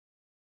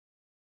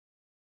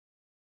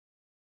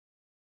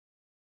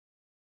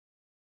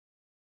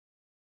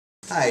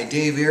Hi,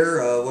 Dave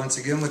here, once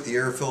again with the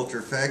Air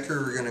Filter Factory.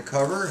 We're going to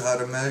cover how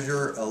to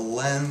measure a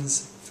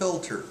lens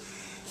filter.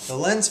 The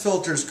lens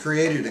filter is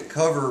created to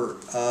cover,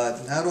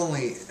 not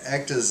only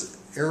act as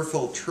air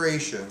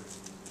filtration,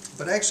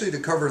 but actually to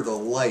cover the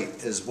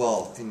light as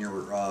well in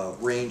your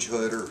range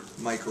hood or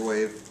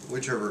microwave,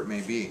 whichever it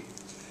may be.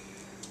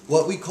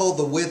 What we call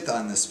the width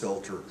on this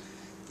filter,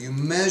 what you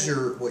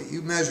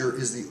measure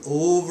is the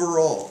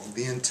overall,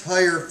 the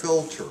entire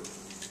filter,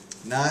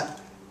 not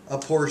a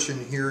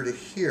portion here to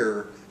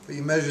here, but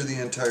you measure the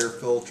entire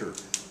filter.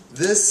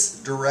 This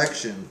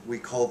direction we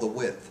call the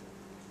width.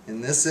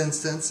 In this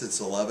instance, it's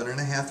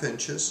 11.5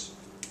 inches.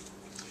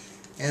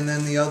 And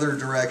then the other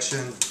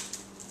direction,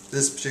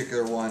 this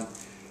particular one,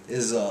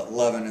 is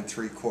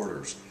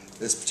 11.75.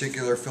 This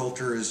particular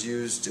filter is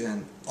used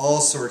in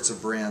all sorts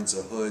of brands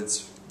of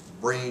hoods,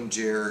 Range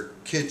Air,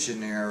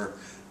 Kitchenair,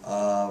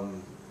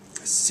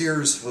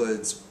 Sears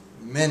hoods,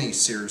 many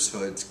Sears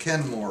hoods,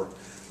 Kenmore.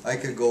 I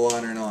could go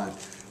on and on.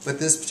 But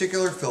this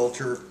particular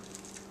filter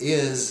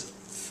is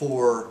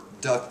for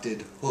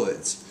ducted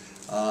hoods.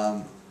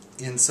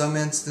 In some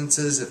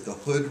instances, if the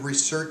hood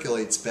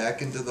recirculates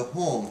back into the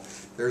home,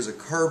 there's a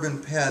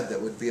carbon pad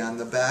that would be on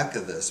the back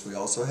of this. We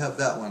also have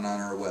that one on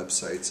our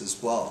websites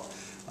as well.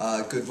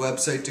 Good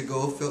website to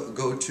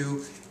go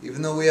to,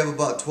 even though we have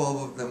about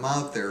 12 of them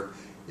out there,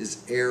 is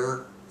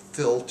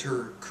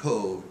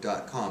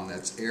airfilterco.com.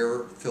 That's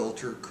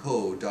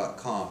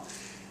airfilterco.com.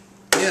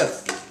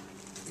 If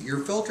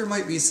your filter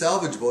might be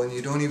salvageable and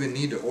you don't even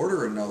need to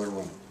order another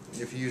one.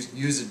 If you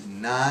use a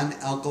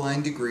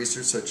non-alkaline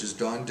degreaser such as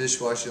Dawn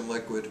dishwashing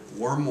liquid,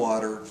 warm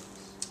water,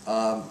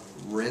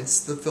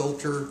 rinse the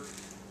filter,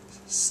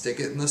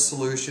 stick it in the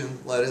solution,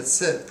 let it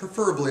sit,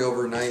 preferably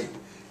overnight.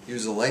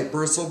 Use a light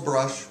bristle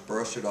brush,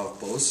 brush it off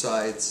both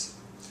sides,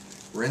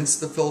 rinse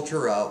the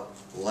filter out,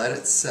 let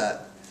it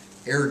set,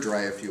 air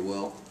dry if you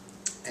will,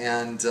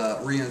 and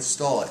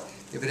reinstall it.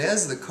 If it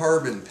has the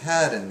carbon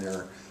pad in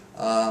there,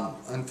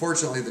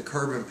 unfortunately the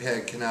carbon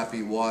pad cannot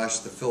be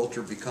washed. The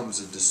filter becomes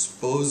a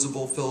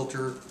disposable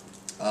filter,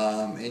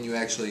 and you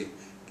actually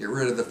get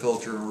rid of the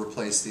filter and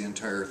replace the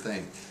entire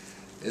thing.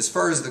 As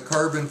far as the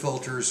carbon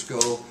filters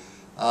go,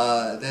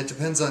 that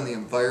depends on the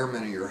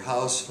environment of your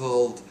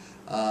household.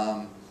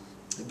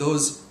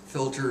 Those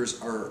filters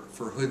are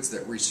for hoods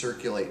that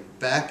recirculate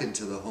back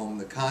into the home.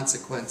 The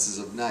consequences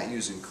of not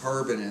using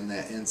carbon in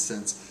that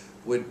instance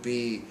would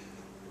be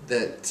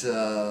that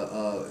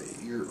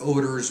your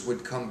odors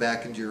would come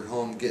back into your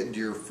home, get into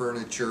your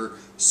furniture,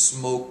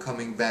 smoke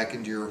coming back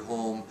into your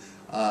home.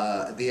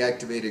 The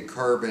activated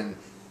carbon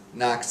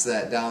knocks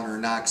that down or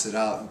knocks it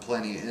out in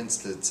plenty of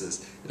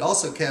instances. It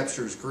also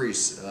captures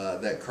grease,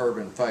 that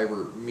carbon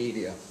fiber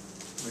media,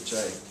 which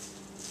I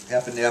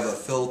happen to have a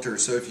filter,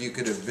 so if you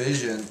could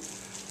envision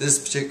this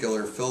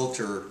particular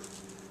filter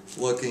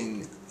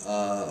looking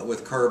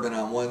with carbon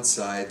on one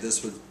side,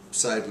 this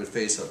side would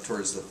face up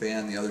towards the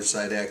fan, the other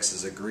side acts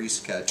as a grease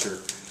catcher.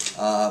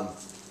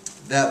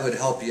 That would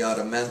help you out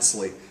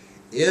immensely.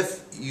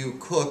 If you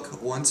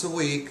cook once a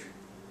week,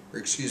 or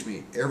excuse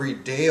me, every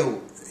day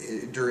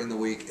during the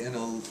week, and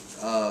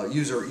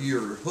use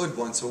your hood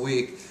once a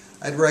week,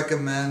 I'd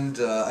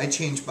recommend, I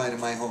change mine in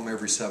my home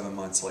every 7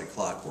 months like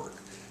clockwork.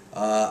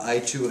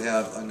 I too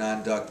have a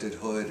non-ducted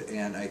hood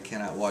and I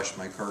cannot wash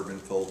my carbon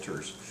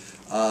filters.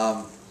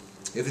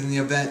 If in the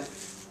event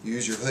you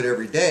use your hood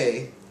every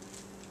day,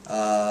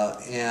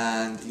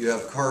 and you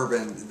have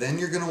carbon, then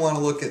you're going to want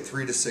to look at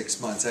 3 to 6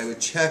 months. I would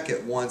check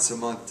it once a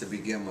month to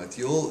begin with.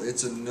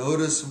 It's a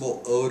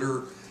noticeable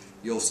odor.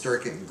 You'll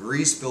start getting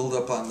grease build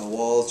up on the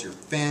walls. Your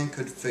fan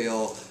could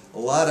fail. A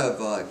lot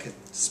of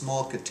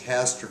small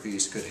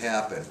catastrophes could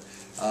happen.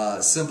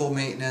 Simple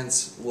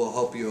maintenance will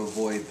help you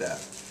avoid that.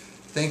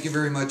 Thank you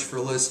very much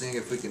for listening.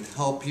 If we can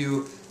help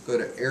you, go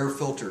to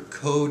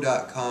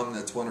airfilterco.com.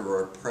 That's one of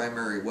our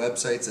primary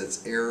websites. That's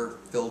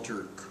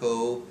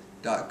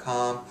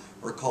airfilterco.com,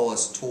 or call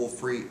us toll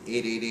free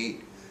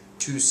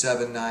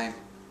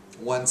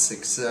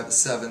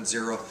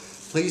 888-279-1670.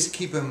 Please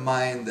keep in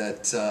mind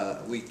that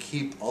we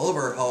keep all of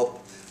our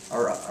help,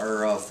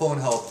 our phone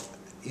help,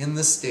 in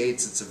the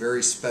States. It's a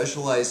very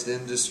specialized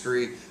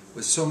industry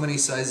with so many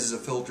sizes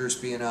of filters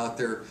being out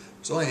there.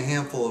 There's only a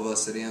handful of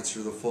us that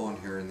answer the phone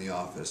here in the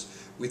office.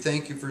 We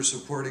thank you for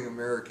supporting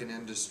American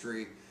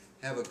industry.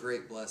 Have a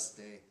great, blessed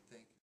day.